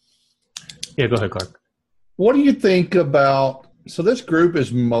 Yeah, go ahead, Clark. What do you think about, so this group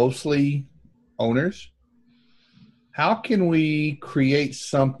is mostly owners. How can we create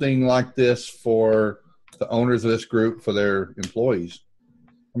something like this for the owners of this group, for their employees?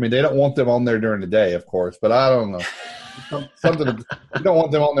 I mean, they don't want them on there during the day, of course, but I don't know. You don't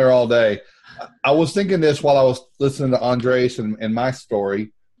want them on there all day. I was thinking this while I was listening to Andres and my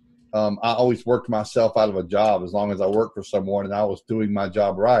story. I always worked myself out of a job. As long as I worked for someone and I was doing my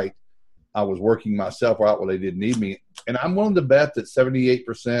job right, I was working myself out when they didn't need me. And I'm willing to bet that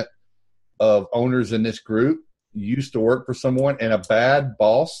 78% of owners in this group used to work for someone, and a bad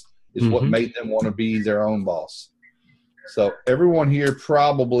boss is what made them want to be their own boss. So everyone here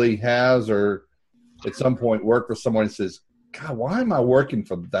probably has, or at some point worked for someone that says, God, why am I working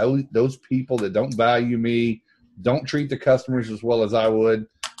for those people that don't value me, don't treat the customers as well as I would?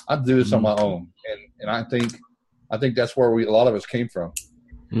 I'd do this on my own. And I think that's where a lot of us came from.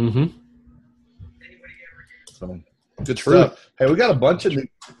 Mm-hmm. So good stuff. Hey, we got a bunch of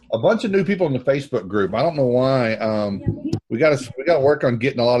new people in the Facebook group. I don't know why. We got to work on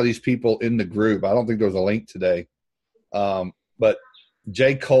getting a lot of these people in the group. I don't think there was a link today. But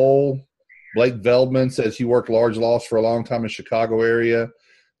Jay Cole, Blake Veldman says he worked large loss for a long time in Chicago area.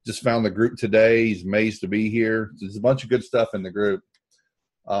 Just found the group today. He's amazed to be here. There's a bunch of good stuff in the group.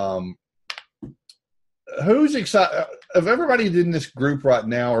 Who's excited? Of everybody in this group right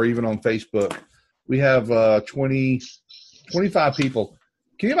now, or even on Facebook, we have 25 people.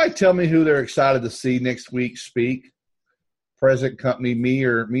 Can anybody tell me who they're excited to see next week speak? Present company, me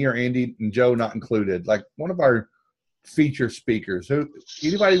or Andy and Joe not included. Like one of our feature speakers. Who?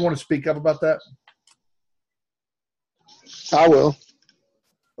 Anybody want to speak up about that? I will.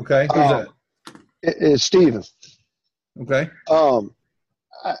 Okay. Who's that? It's Steven. Okay.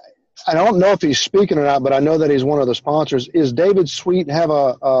 I don't know if he's speaking or not, but I know that he's one of the sponsors. Is David Sweet have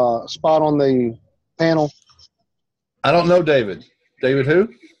a spot on the panel? I don't know David. David who?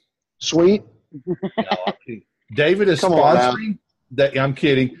 Sweet. No, David is sponsoring. I'm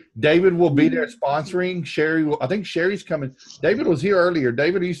kidding. David will be there sponsoring. Sherry, I think Sherry's coming. David was here earlier.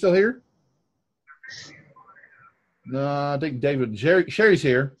 David, are you still here? No, I think Sherry's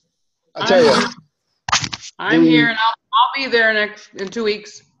here. I tell you, I'm here, and I'll be there in 2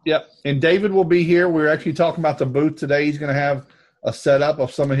 weeks. Yep, and David will be here. We're actually talking about the booth today. He's going to have a setup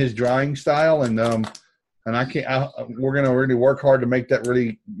of some of his drying style, and we're going to really work hard to make that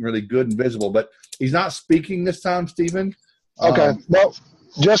really, really good and visible. But he's not speaking this time, Stephen. Okay. Well,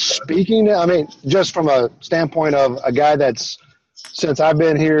 just speaking, I mean, just from a standpoint of a guy that's, since I've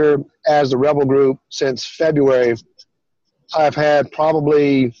been here as the Rebel Group since February, I've had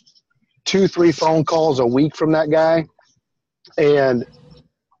probably 2-3 phone calls a week from that guy, and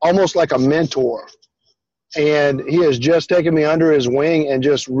almost like a mentor. And he has just taken me under his wing and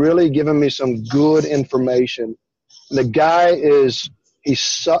just really given me some good information. And the guy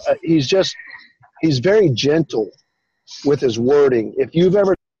he's very gentle with his wording. If you've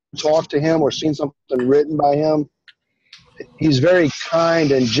ever talked to him or seen something written by him, he's very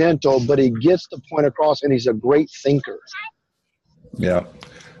kind and gentle, but he gets the point across, and he's a great thinker. Yeah.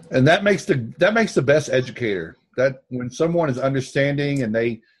 And that makes the best educator. That when someone is understanding and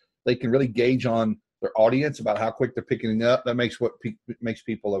they can really gauge on their audience about how quick they're picking it up, that makes makes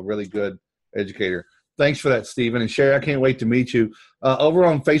people a really good educator. Thanks for that, Stephen. And Sherry, I can't wait to meet you. Over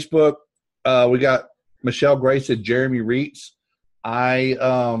on Facebook, We got Michelle Gray said Jeremy Reitz. I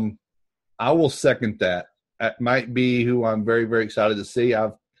will second that. That might be who I'm very, very excited to see.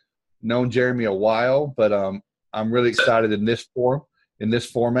 I've known Jeremy a while, but I'm really excited in this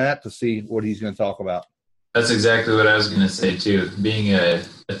format to see what he's going to talk about. That's exactly what I was going to say too. Being a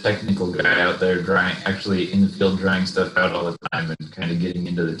technical guy out there, actually in the field, drying stuff out all the time, and kind of getting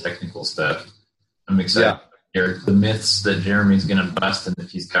into the technical stuff. I'm excited to hear the myths that Jeremy's going to bust, and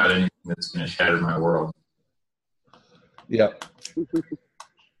if he's got anything that's going to shatter my world. Yep.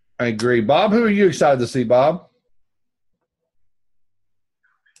 I agree. Bob, who are you excited to see, Bob?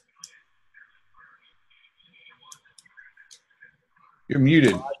 You're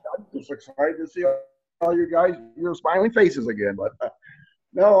muted. I'm just excited to see all you guys, your smiling faces again. But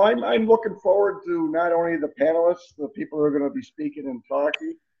no, I'm looking forward to not only the panelists, the people who are going to be speaking and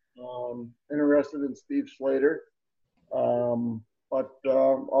talking. Interested in Steve Slater, but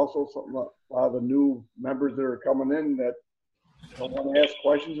also a lot of the new members that are coming in that want to ask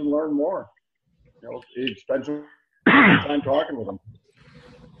questions and learn more. Spend some time talking with them.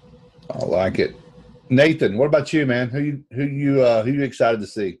 I like it. Nathan, what about you, man? Who you excited to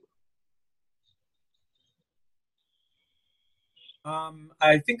see?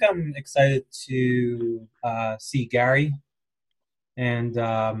 I think I'm excited to see Gary, and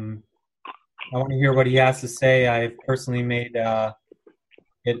I want to hear what he has to say. I've personally made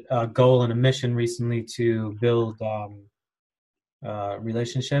it a goal and a mission recently to build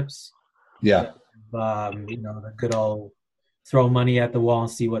relationships. Yeah. The good old throw money at the wall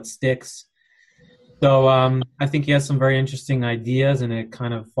and see what sticks. So I think he has some very interesting ideas, and it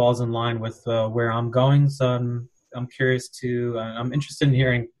kind of falls in line with where I'm going. So I'm curious I'm interested in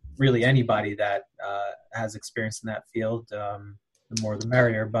hearing really anybody that has experience in that field. The more the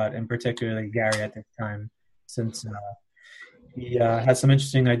merrier, but in particularly Gary at this time, since he has some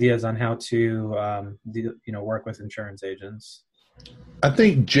interesting ideas on how to work with insurance agents. I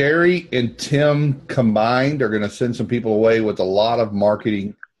think Jerry and Tim combined are going to send some people away with a lot of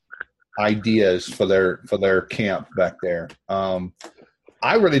marketing ideas for their camp back there.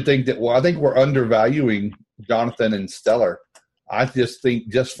 I really think I think we're undervaluing Jonathan and Stellar. I just think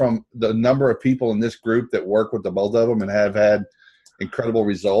just from the number of people in this group that work with the both of them and have had incredible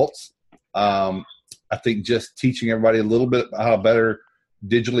results, I think just teaching everybody a little bit how to better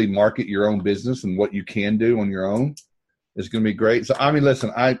digitally market your own business and what you can do on your own is going to be great. So, I mean,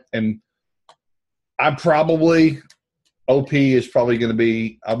 listen, OP is probably going to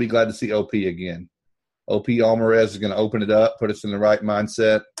be – I'll be glad to see OP again. OP Alvarez is going to open it up, put us in the right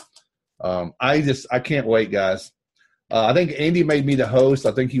mindset. I can't wait, guys. I think Andy made me the host.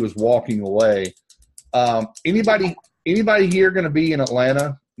 I think he was walking away. Anybody here going to be in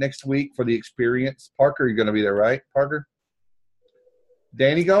Atlanta next week for the experience? Parker, you're going to be there, right, Parker?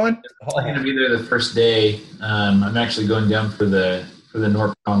 Danny going? I'm going to be there the first day. I'm actually going down for the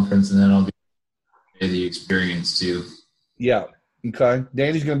North conference, and then I'll be the experience too. Yeah. Okay.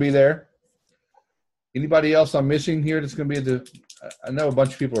 Danny's going to be there. Anybody else I'm missing here that's going to be I know a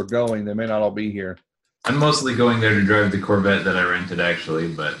bunch of people are going. They may not all be here. I'm mostly going there to drive the Corvette that I rented, actually,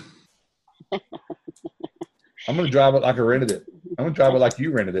 but I'm going to drive it like I rented it. I'm going to drive it like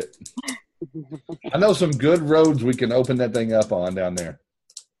you rented it. I know some good roads we can open that thing up on down there.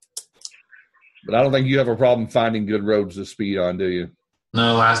 But I don't think you have a problem finding good roads to speed on, do you?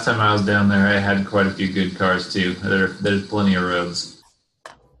 No, last time I was down there, I had quite a few good cars, too. There's plenty of roads.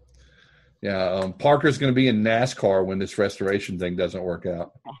 Yeah, Parker's going to be in NASCAR when this restoration thing doesn't work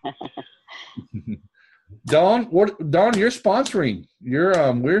out. Dawn, you're sponsoring.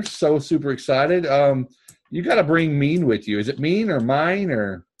 We're so super excited. You got to bring Mean with you. Is it Mean or Mine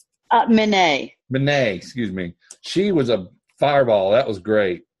or? Minay. Minay, excuse me. She was a fireball. That was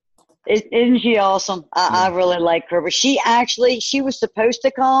great. Isn't she awesome? I really like her. But she was supposed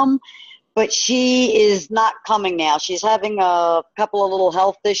to come, but she is not coming now. She's having a couple of little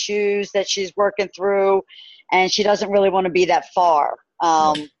health issues that she's working through, and she doesn't really want to be that far,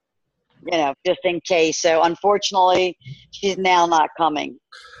 just in case. So unfortunately, she's now not coming.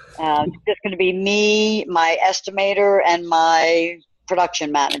 It's just going to be me, my estimator, and my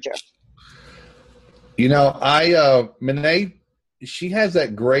production manager. Minay, she has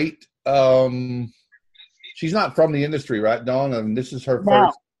that great she's not from the industry, right, Dawn? I mean, this is her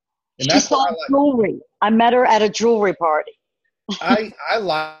first. And she sold jewelry. I met her at a jewelry party. I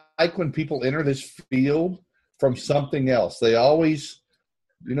like when people enter this field from something else. They always,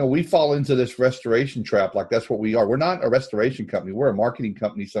 we fall into this restoration trap like that's what we are. We're not a restoration company. We're a marketing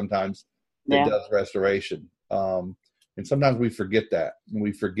company sometimes that does restoration. And sometimes we forget that. And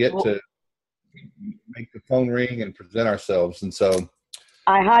we forget to make the phone ring and present ourselves. And so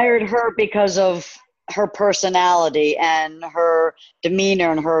I hired her because of her personality and her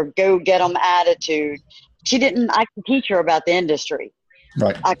demeanor and her go get 'em attitude. I can teach her about the industry.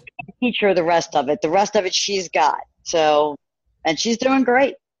 Right. I can teach her the rest of it. The rest of it she's got. So, and she's doing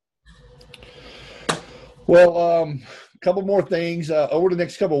great. Well, a couple more things over the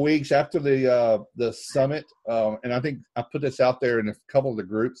next couple of weeks after the summit, and I think I put this out there in a couple of the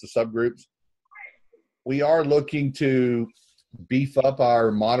groups, the subgroups. We are looking to beef up our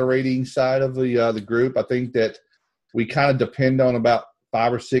moderating side of the group. I think that we kind of depend on about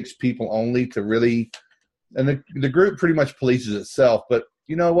 5 or 6 people only to really, and the group pretty much polices itself. But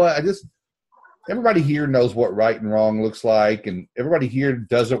you know what? Everybody here knows what right and wrong looks like, and everybody here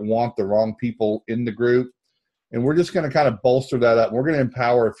doesn't want the wrong people in the group. And we're just going to kind of bolster that up. We're going to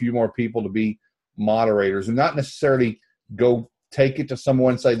empower a few more people to be moderators and not necessarily go take it to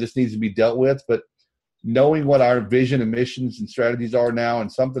someone and say this needs to be dealt with, but knowing what our vision and missions and strategies are now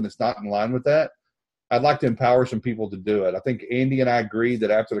and something that's not in line with that, I'd like to empower some people to do it. I think Andy and I agreed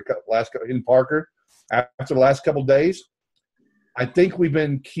that after the last couple of days, I think we've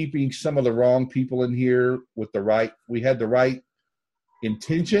been keeping some of the wrong people in here with we had the right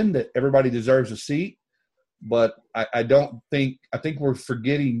intention that everybody deserves a seat, but I think we're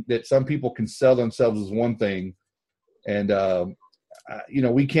forgetting that some people can sell themselves as one thing, and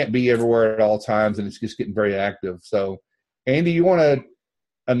we can't be everywhere at all times, and it's just getting very active. So, Andy, you want to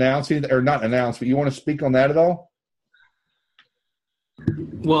announce it, or not announce, but you want to speak on that at all?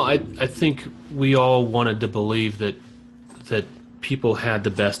 Well, I think we all wanted to believe that people had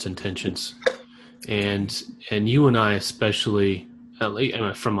the best intentions, and you and I especially, at least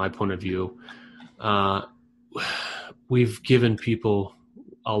from my point of view, we've given people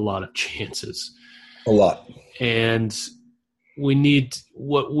a lot of chances. A lot. And we need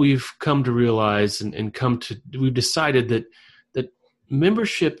what we've come to realize we've decided that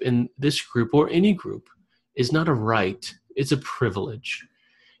membership in this group or any group is not a right, it's a privilege.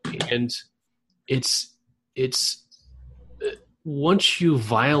 And it's once you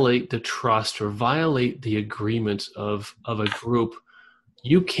violate the trust or violate the agreement of a group,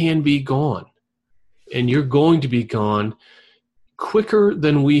 you can be gone. And you're going to be gone quicker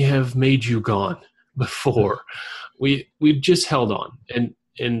than we have made you gone before. We've just held on,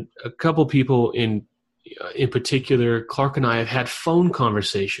 and a couple people in particular, Clark and I have had phone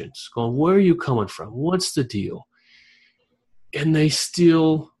conversations going, where are you coming from? What's the deal? And they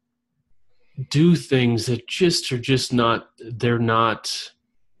still do things that are just not, they're not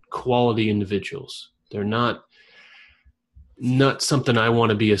quality individuals. They're not something I want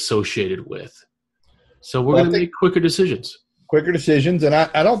to be associated with. So we're going to make quicker decisions. And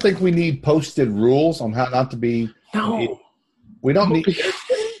I don't think we need posted rules on how not to be. No. We don't need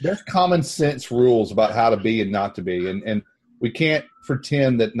 – there's common sense rules about how to be and not to be. And we can't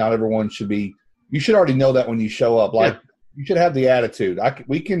pretend that not everyone should be – you should already know that when you show up. Like, you should have the attitude.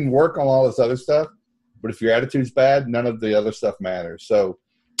 We can work on all this other stuff, but if your attitude's bad, none of the other stuff matters. So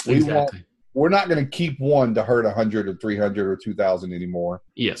we're not going to keep one to hurt 100 or 300 or 2,000 anymore.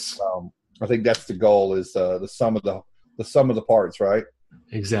 Yes. I think that's the goal, is the sum of the parts, right?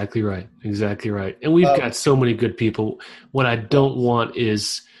 Exactly right. And we've got so many good people. What I don't want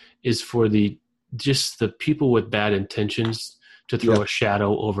is for the people with bad intentions to throw a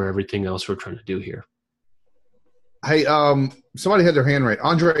shadow over everything else we're trying to do here. Hey, somebody had their hand raised.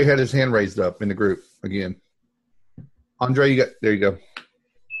 Andre had his hand raised up in the group again. Andre, there you go.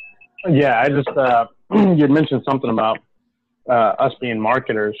 Yeah, I just you had mentioned something about us being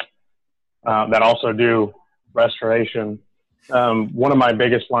marketers that also do restoration. One of my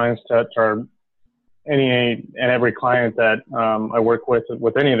biggest lines to any and every client that I work with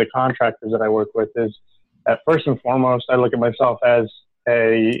any of the contractors that I work with, is that first and foremost, I look at myself as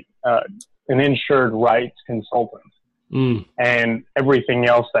an insured rights consultant. And everything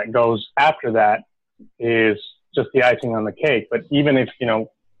else that goes after that is just the icing on the cake. But even if,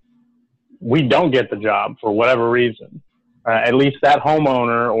 we don't get the job for whatever reason, at least that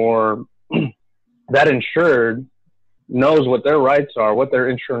homeowner or that insured knows what their rights are, what their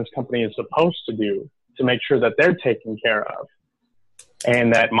insurance company is supposed to do to make sure that they're taken care of.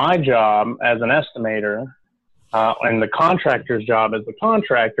 And that my job as an estimator and the contractor's job as the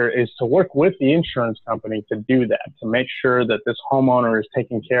contractor is to work with the insurance company to do that, to make sure that this homeowner is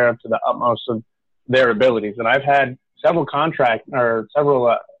taken care of to the utmost of their abilities. And I've had several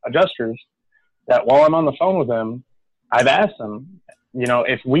adjusters that while I'm on the phone with them, I've asked them,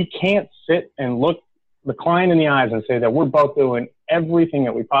 if we can't sit and look the client in the eyes and say that we're both doing everything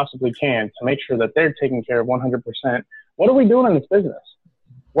that we possibly can to make sure that they're taken care of 100%, what are we doing in this business?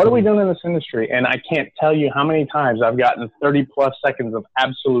 What are we doing in this industry? And I can't tell you how many times I've gotten 30-plus seconds of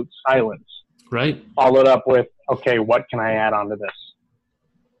absolute silence. Right. Followed up with, okay, what can I add onto this?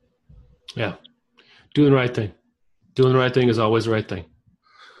 Yeah. Doing the right thing. Doing the right thing is always the right thing.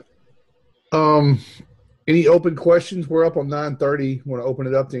 Any open questions? We're up on 9:30. Want to open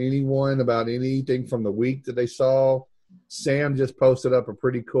it up to anyone about anything from the week that they saw? Sam just posted up a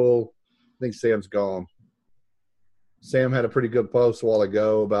pretty cool – I think Sam's gone. Sam had a pretty good post a while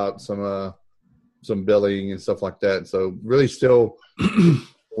ago about some billing and stuff like that. So really still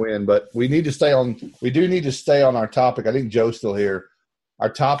win, but we need to stay on – we do need to stay on our topic. I think Joe's still here. Our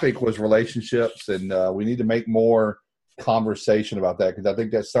topic was relationships, and we need to make more conversation about that because I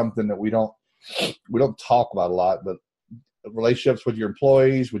think that's something that we don't talk about a lot, but relationships with your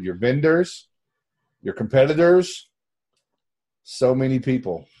employees, with your vendors, your competitors, so many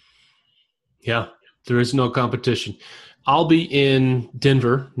people. Yeah, there is no competition. I'll be in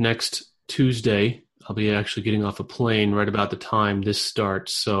Denver next Tuesday. I'll be actually getting off a plane right about the time this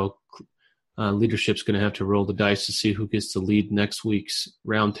starts. So leadership's going to have to roll the dice to see who gets to lead next week's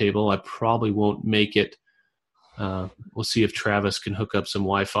roundtable. I probably won't make it. We'll see if Travis can hook up some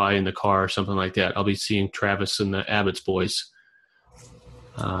Wi-Fi in the car or something like that. I'll be seeing Travis and the Abbott's boys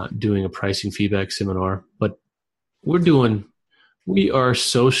doing a pricing feedback seminar. But we are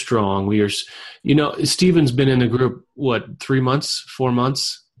so strong. Steven's been in the group, 3 months, 4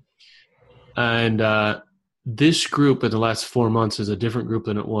 months? And this group in the last 4 months is a different group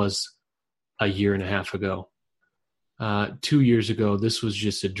than it was a year and a half ago. 2 years ago, this was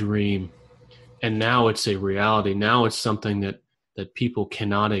just a dream. And now it's a reality. Now it's something that people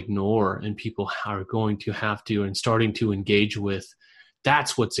cannot ignore and people are going to have to and starting to engage with.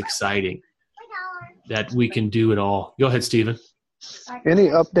 That's what's exciting, that we can do it all. Go ahead, Stephen. Any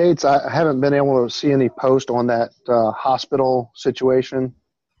updates? I haven't been able to see any post on that hospital situation.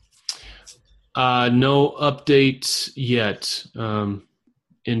 No updates yet.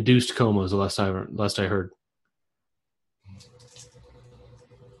 Induced coma is the last I heard.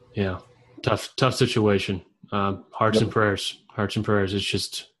 Yeah. Tough situation. Hearts and prayers. It's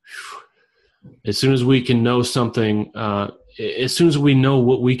just as soon as we can know something, as soon as we know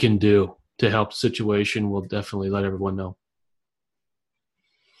what we can do to help the situation, we'll definitely let everyone know.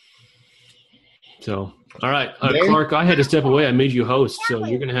 So, all right, Clark, I had to step away. I made you host, so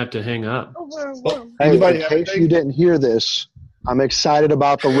you're going to have to hang up. Hey, in case you didn't hear this, I'm excited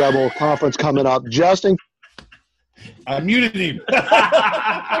about the Rebel conference coming up. I muted him.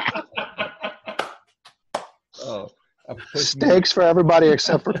 Stakes for everybody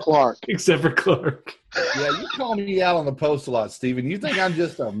except for Clark. Except for Clark. Yeah, you call me out on the post a lot, Steven. You think I'm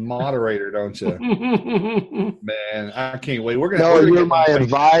just a moderator, don't you? Man, I can't wait. You're my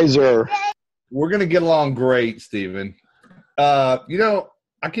advisor. We're going to get along great, Steven. I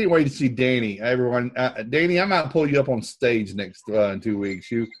can't wait to see Danny. Everyone, Danny, I might pull you up on stage next in 2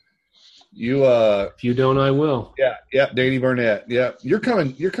 weeks. You if you don't, I will. Yeah, Danny Burnett. Yeah, you're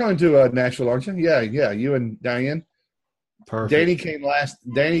coming to Nashville, aren't you? Yeah. You and Diane. Perfect.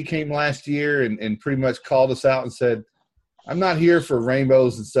 Danny came last year and pretty much called us out and said, "I'm not here for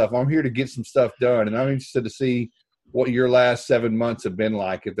rainbows and stuff. I'm here to get some stuff done, and I'm interested to see what your last 7 months have been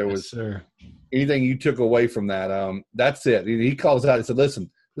like. If there was anything you took away from that, that's it." He called us out and said,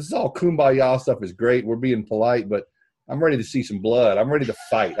 "Listen, this is all kumbaya stuff. Is great. We're being polite, but I'm ready to see some blood. I'm ready to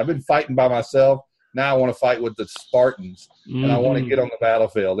fight. I've been fighting by myself. Now I want to fight with the Spartans, and I want to get on the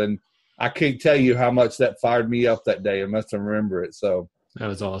battlefield." And I can't tell you how much that fired me up that day. I must remember it. So that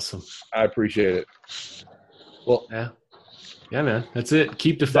was awesome. I appreciate it. Well, yeah, man. That's it.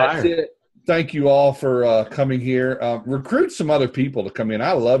 Keep the fire. That's it. Thank you all for coming here. Recruit some other people to come in.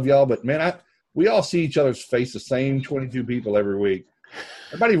 I love y'all, but man, we all see each other's face, the same 22 people every week.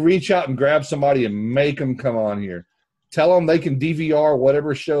 Everybody reach out and grab somebody and make them come on here. Tell them they can DVR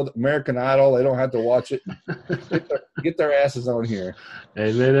whatever show, American Idol. They don't have to watch it. Get their asses on here.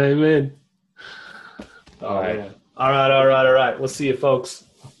 Amen. All right. All right. We'll see you, folks.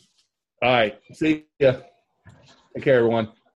 All right. See ya. Take care, everyone.